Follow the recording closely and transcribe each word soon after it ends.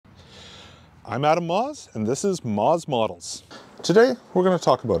I'm Adam Moz, and this is Moz Models. Today, we're going to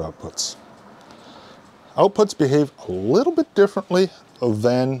talk about outputs. Outputs behave a little bit differently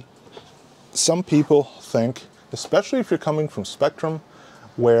than some people think, especially if you're coming from Spectrum,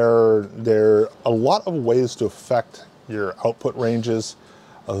 where there are a lot of ways to affect your output ranges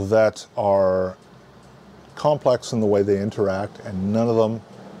that are complex in the way they interact, and none of them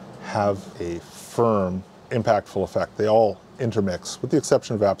have a firm, impactful effect. They all intermix, with the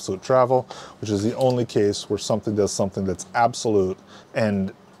exception of absolute travel, which is the only case where something does something that's absolute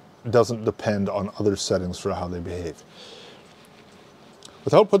and doesn't depend on other settings for how they behave.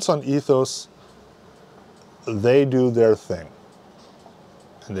 With outputs on ETHOS, they do their thing,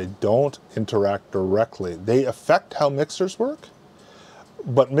 and they don't interact directly. They affect how mixers work,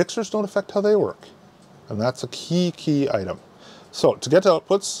 but mixers don't affect how they work. And that's a key item. So to get to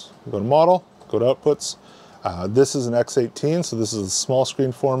outputs, go to Model, go to Outputs. This is an X18, so this is a small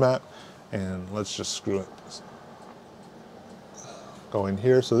screen format. And let's just screw it. Go in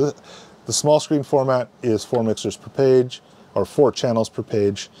here. So the small screen format is 4 mixers per page, or 4 channels per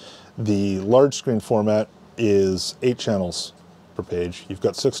page. The large screen format is 8 channels per page. You've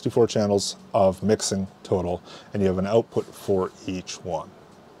got 64 channels of mixing total, and you have an output for each one.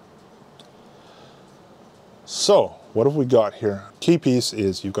 So what have we got here? Key piece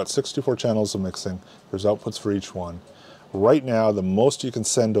is you've got 64 channels of mixing. There's outputs for each one. Right now, the most you can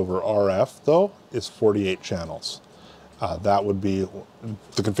send over RF, though, is 48 channels. That would be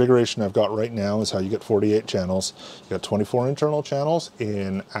the configuration I've got right now is how you get 48 channels. You got 24 internal channels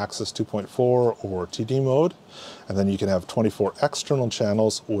in Access 2.4 or TD mode, and then you can have 24 external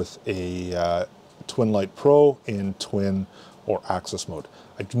channels with a Twin Lite Pro in Twin or Access mode.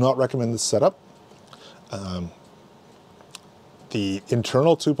 I do not recommend this setup. The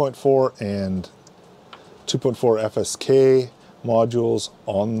internal 2.4 and 2.4 FSK modules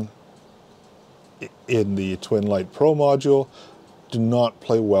in the Twin Lite Pro module do not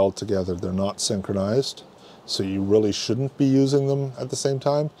play well together. They're not synchronized, so you really shouldn't be using them at the same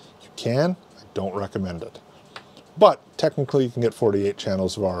time. You can, I don't recommend it. But technically you can get 48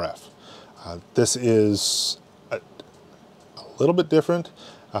 channels of RF. This is a little bit different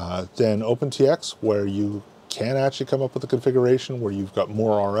than OpenTX, where you can actually come up with a configuration where you've got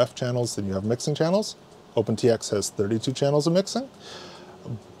more RF channels than you have mixing channels. OpenTX has 32 channels of mixing,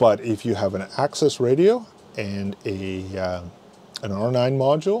 but if you have an access radio and an R9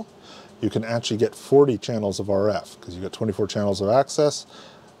 module, you can actually get 40 channels of RF, because you've got 24 channels of access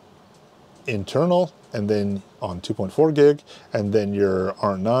internal, and then on 2.4 gig, and then your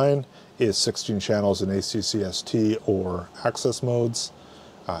R9 is 16 channels in ACCST or access modes.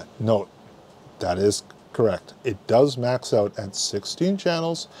 Note, that is correct. It does max out at 16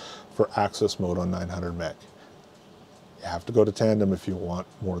 channels for access mode on 900 meg. You have to go to tandem if you want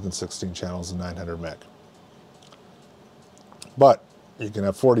more than 16 channels in 900 meg. But you can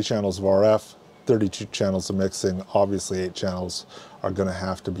have 40 channels of RF, 32 channels of mixing. Obviously 8 channels are going to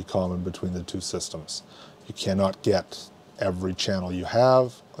have to be common between the two systems. You cannot get every channel you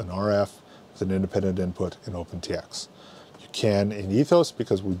have in RF with an independent input in OpenTX. You can in ETHOS,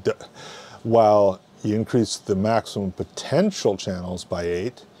 because while you increase the maximum potential channels by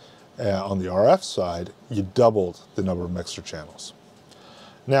 8, on the RF side, you doubled the number of mixer channels.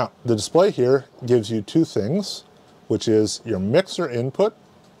 Now, the display here gives you two things, which is your mixer input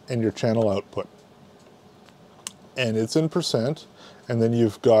and your channel output. And it's in percent, and then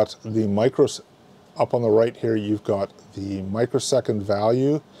you've got the up on the right here, you've got the microsecond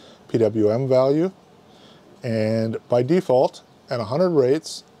value, PWM value, and by default, at 100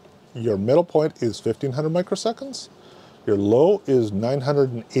 rates, your middle point is 1500 microseconds, your low is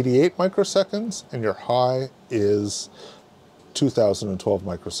 988 microseconds, and your high is 2012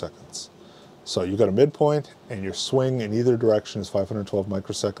 microseconds. So you've got a midpoint, and your swing in either direction is 512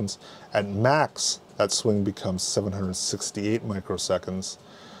 microseconds. At max, that swing becomes 768 microseconds.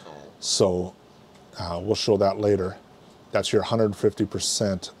 So we'll show that later. That's your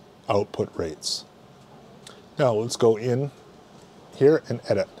 150% output rates. Now let's go in here and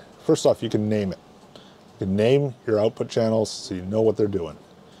edit. First off, you can name it. You can name your output channels so you know what they're doing.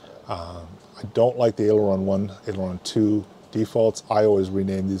 I don't like the aileron 1, aileron 2 defaults. I always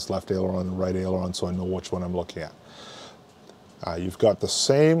rename these left aileron and right aileron so I know which one I'm looking at. You've got the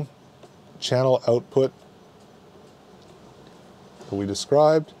same channel output that we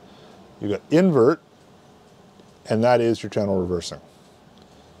described. You've got invert, and that is your channel reversing.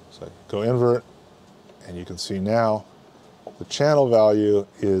 So go invert, and you can see now the channel value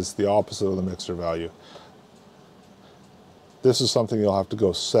is the opposite of the mixer value. This is something you'll have to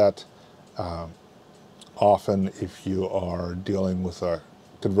go set often if you are dealing with a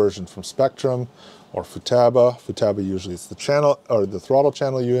conversion from Spectrum or Futaba. Futaba usually it's the channel or the throttle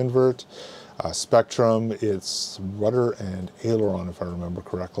channel you invert. Spectrum, it's rudder and aileron, if I remember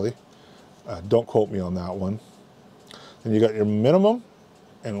correctly. Don't quote me on that one. Then you got your minimum,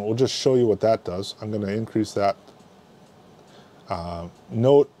 and we'll just show you what that does. I'm going to increase that.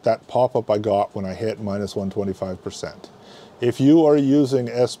 Note that pop-up I got when I hit minus 125%. If you are using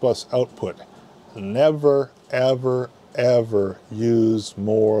S-Bus output, never, ever, ever use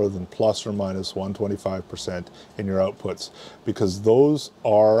more than plus or minus 125% in your outputs, because those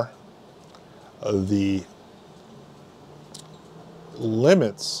are the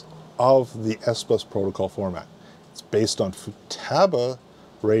limits of the S-Bus protocol format. It's based on Futaba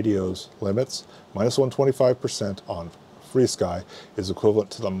radio's limits. Minus 125% on FreeSky is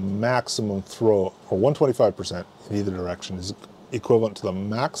equivalent to the maximum throw, or 125% in either direction is equivalent to the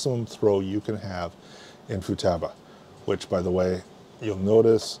maximum throw you can have in Futaba, which, by the way, you'll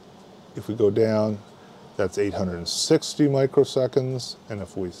notice if we go down, that's 860 microseconds, and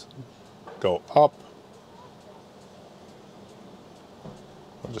if we go up,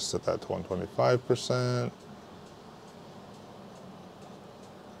 we'll just set that to 125%.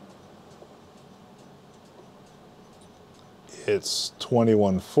 It's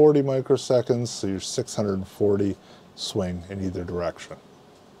 2140 microseconds, so you're 640 swing in either direction.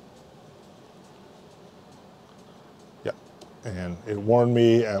 Yeah, and it warned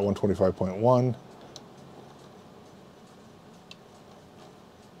me at 125.1.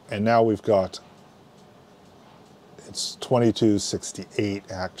 And now we've got, it's 2268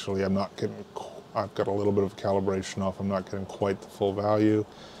 actually. I'm not getting, I've got a little bit of calibration off. I'm not getting quite the full value.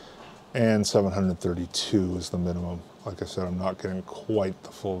 And 732 is the minimum. Like I said, I'm not getting quite the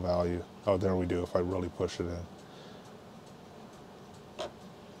full value. Oh, there we do if I really push it in.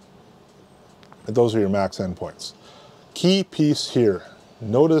 And those are your max endpoints. Key piece here.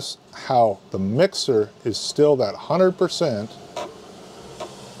 Notice how the mixer is still that 100%,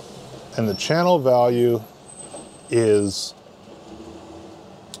 and the channel value is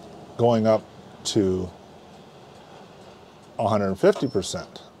going up to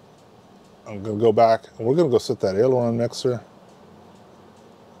 150%. I'm going to go back, and we're going to go set that aileron mixer,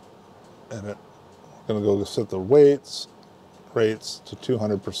 and we're going to go set the rates to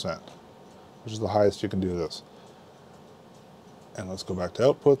 200%, which is the highest you can do this. And let's go back to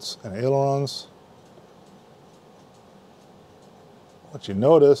outputs and ailerons. What you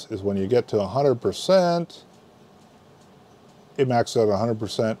notice is when you get to 100%, it maxes out at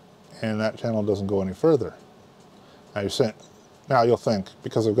 100%, and that channel doesn't go any further. Now you're saying, now you'll think,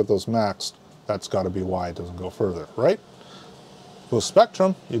 because I've got those maxed, that's got to be why it doesn't go further, right? With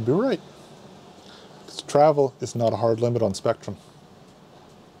Spectrum, you'd be right. Because travel is not a hard limit on Spectrum.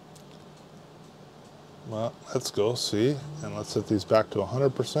 Well, let's go see, and let's set these back to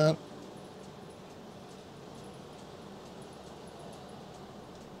 100%.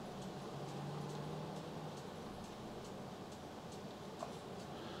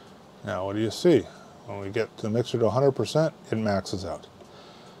 Now, what do you see? When we get the mixer to 100%, it maxes out.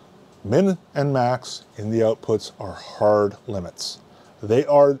 Min and max in the outputs are hard limits. They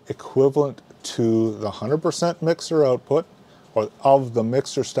are equivalent to the 100% mixer output, or of the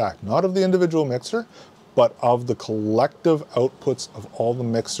mixer stack, not of the individual mixer, but of the collective outputs of all the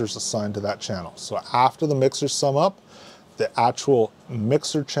mixers assigned to that channel. So after the mixers sum up, the actual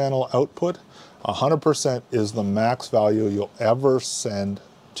mixer channel output, 100% is the max value you'll ever send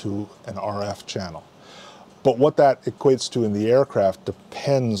to an RF channel. But what that equates to in the aircraft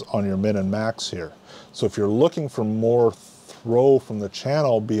depends on your min and max here. So if you're looking for more throw from the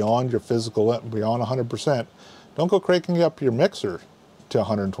channel beyond your physical, beyond 100%, don't go cranking up your mixer to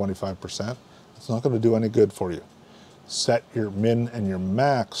 125%. It's not going to do any good for you. Set your min and your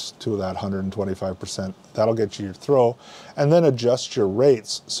max to that 125%. That'll get you your throw. And then adjust your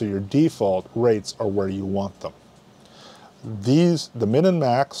rates so your default rates are where you want them. The min and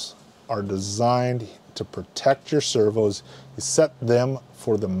max are designed to protect your servos. You set them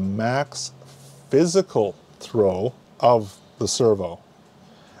for the max physical throw of the servo.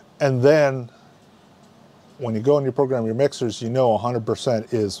 And then when you go and you program your mixers, you know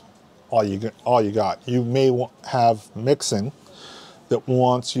 100% is all you got. You may have mixing that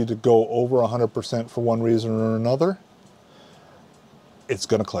wants you to go over 100% for one reason or another. It's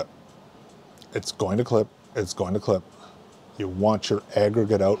going to clip. It's going to clip. It's going to clip. You want your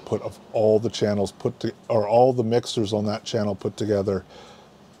aggregate output of all the channels or all the mixers on that channel put together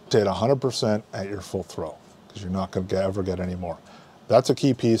to hit 100% at your full throw, because you're not going to ever get any more. That's a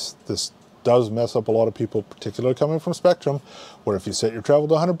key piece. This does mess up a lot of people, particularly coming from Spectrum, where if you set your travel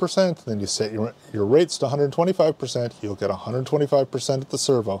to 100%, then you set your rates to 125%, you'll get 125% at the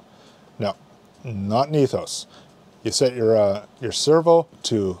servo. No, not in ETHOS. You set your servo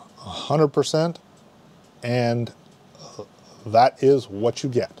to 100%, and that is what you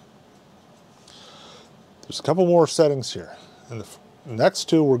get. There's a couple more settings here. And the next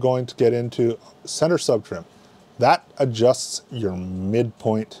two, we're going to get into center subtrim. That adjusts your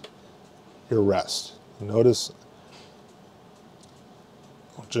midpoint, your rest. Notice,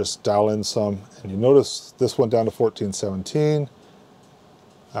 I'll just dial in some, and you notice this went down to 1417.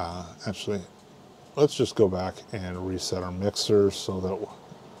 Actually, let's just go back and reset our mixer so that,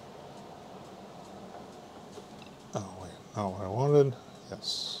 oh wait, not what I wanted,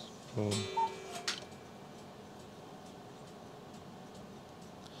 yes.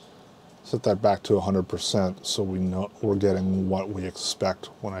 Set that back to 100% so we know we're getting what we expect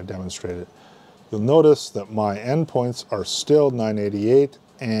when I demonstrate it. You'll notice that my endpoints are still 988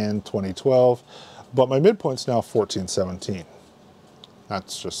 and 2012, but my midpoint's now 1417.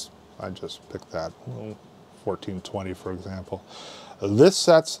 That's just, I just picked that, 1420 for example. This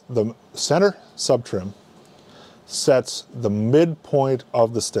sets the center subtrim, sets the midpoint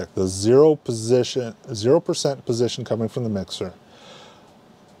of the stick, the 0% position coming from the mixer,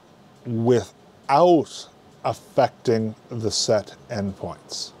 without affecting the set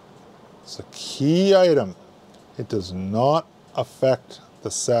endpoints. It's a key item. It does not affect the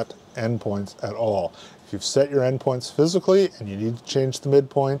set endpoints at all. If you've set your endpoints physically and you need to change the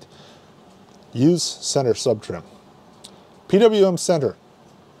midpoint, use center subtrim. PWM center.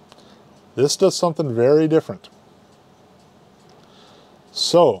 This does something very different.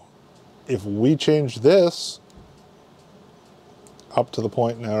 So if we change this up to the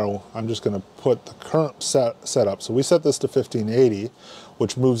point now, I'm just going to put the current setup. So we set this to 1580,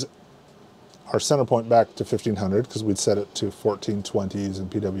 which moves our center point back to 1500 because we'd set it to 1420s in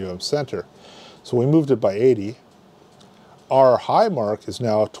PWM center. So we moved it by 80. Our high mark is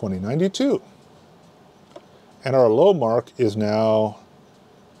now 2092. And our low mark is now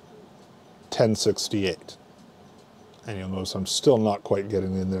 1068. And you'll notice I'm still not quite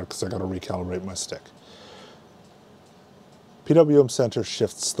getting in there because I got to recalibrate my stick. PWM center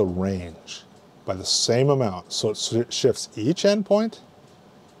shifts the range by the same amount. So it shifts each endpoint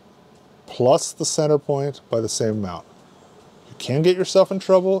plus the center point by the same amount. You can get yourself in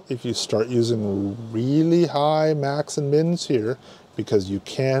trouble if you start using really high max and mins here, because you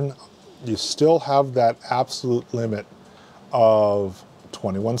still have that absolute limit of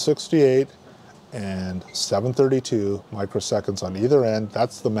 2168 and 732 microseconds on either end.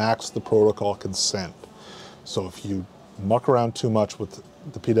 That's the max the protocol can send. So if you muck around too much with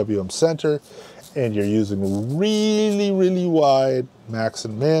the PWM center and you're using really wide max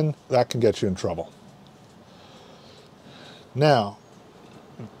and min, that can get you in trouble. Now,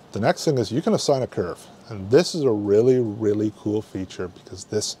 the next thing is you can assign a curve. And this is a really cool feature because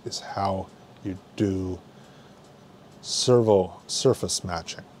this is how you do servo surface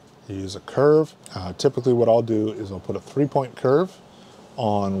matching. You use a curve. Typically what I'll do is I'll put a 3-point curve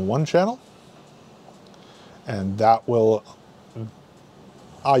on one channel, and that will,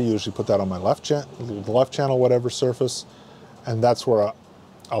 I usually put that on my left channel, whatever surface, and that's where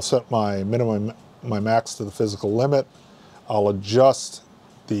I'll set my minimum, my max to the physical limit. I'll adjust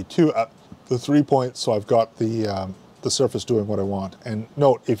the 3 points so I've got the surface doing what I want. And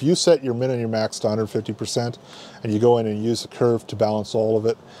note, if you set your min and your max to 150% and you go in and use a curve to balance all of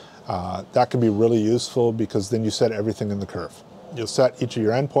it, that can be really useful because then you set everything in the curve. You'll set each of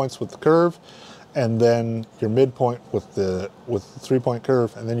your endpoints with the curve, and then your midpoint with the 3-point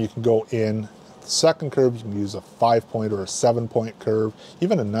curve, and then you can go in the second curve. You can use a 5-point or a 7-point curve,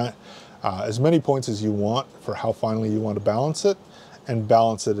 even a 9, as many points as you want for how finely you want to balance it, and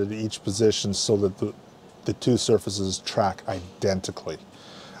balance it at each position so that the two surfaces track identically.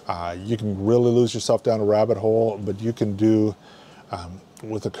 You can really lose yourself down a rabbit hole, but you can do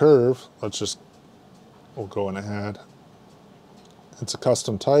with a curve. We'll go in ahead. It's a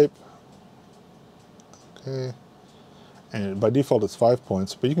custom type. Okay, and by default it's 5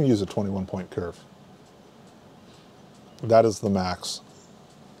 points, but you can use a 21-point curve. That is the max.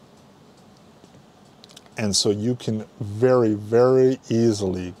 And so you can very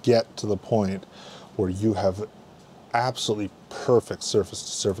easily get to the point where you have absolutely perfect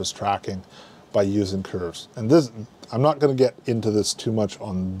surface-to-surface tracking by using curves. And this, I'm not going to get into this too much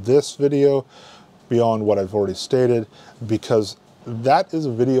on this video beyond what I've already stated, because that is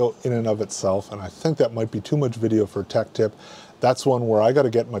a video in and of itself, and I think that might be too much video for a tech tip. That's one where I got to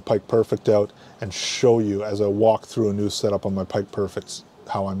get my Pike Perfect out and show you as I walk through a new setup on my Pike Perfect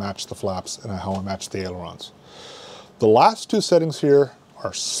how I match the flaps and how I match the ailerons. The last two settings here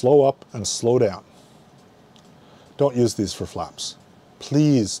are slow up and slow down. Don't use these for flaps.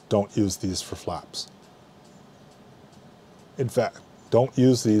 Please don't use these for flaps. In fact, don't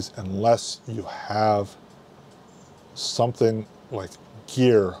use these unless you have something like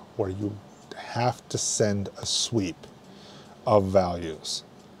gear where you have to send a sweep of values,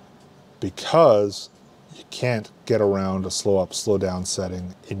 because you can't get around a slow up, slow down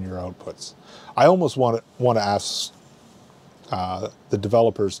setting in your outputs. I almost want to ask the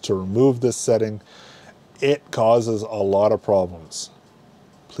developers to remove this setting. It causes a lot of problems.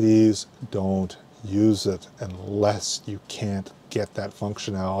 Please don't use it unless you can't get that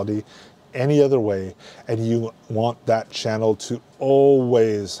functionality any other way, and you want that channel to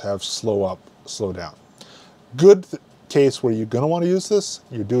always have slow up, slow down. Good case where you're going to want to use this,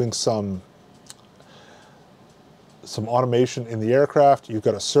 you're doing some automation in the aircraft. You've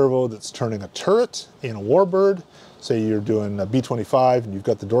got a servo that's turning a turret in a warbird. Say you're doing a B-25 and you've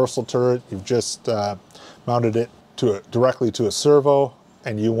got the dorsal turret, you've just mounted it directly to a servo,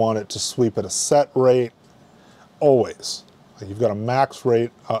 and you want it to sweep at a set rate always. You've got a max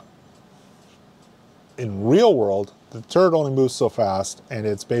rate. In real world, the turret only moves so fast, and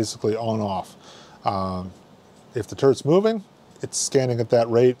it's basically on-off. If the turret's moving, it's scanning at that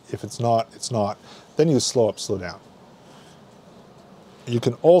rate. If it's not, it's not. Then you slow up, slow down. You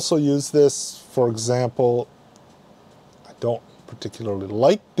can also use this, for example, I don't particularly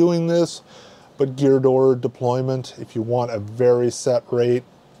like doing this, but gear door deployment, if you want a very set rate,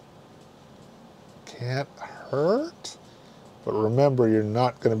 can't hurt. But remember, you're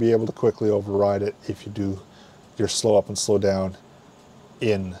not going to be able to quickly override it if you do your slow up and slow down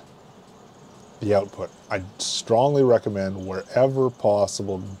in the output. I strongly recommend, wherever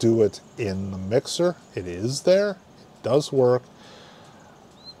possible, do it in the mixer. It is there. It does work.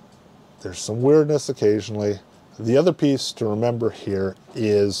 There's some weirdness occasionally. The other piece to remember here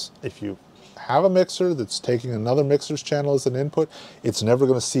is, if you have a mixer that's taking another mixer's channel as an input, it's never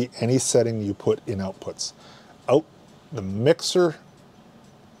going to see any setting you put in outputs. The mixer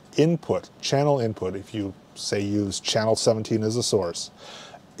input, channel input, if you say use channel 17 as a source,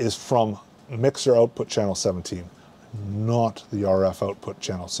 is from mixer output channel 17, not the RF output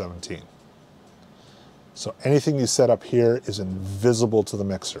channel 17. So anything you set up here is invisible to the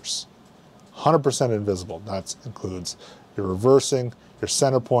mixers. 100% invisible. That includes your reversing, your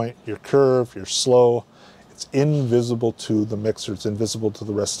center point, your curve, your slow. It's invisible to the mixer. It's invisible to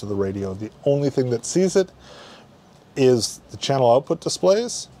the rest of the radio. The only thing that sees it is the channel output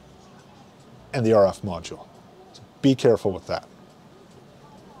displays and the RF module. So be careful with that.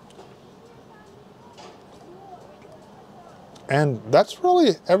 And that's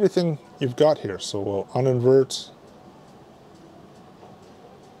really everything you've got here. So we'll uninvert,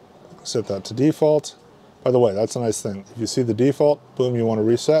 set that to default. By the way, that's a nice thing. If you see the default, boom, you want to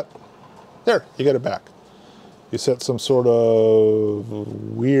reset, there, you get it back. You set some sort of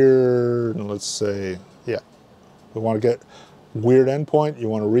weird, let's say, yeah, we want to get weird endpoint, you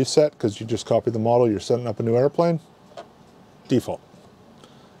want to reset because you just copied the model, you're setting up a new airplane, default.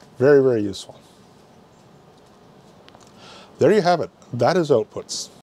 Very, very useful. There you have it. That is outputs.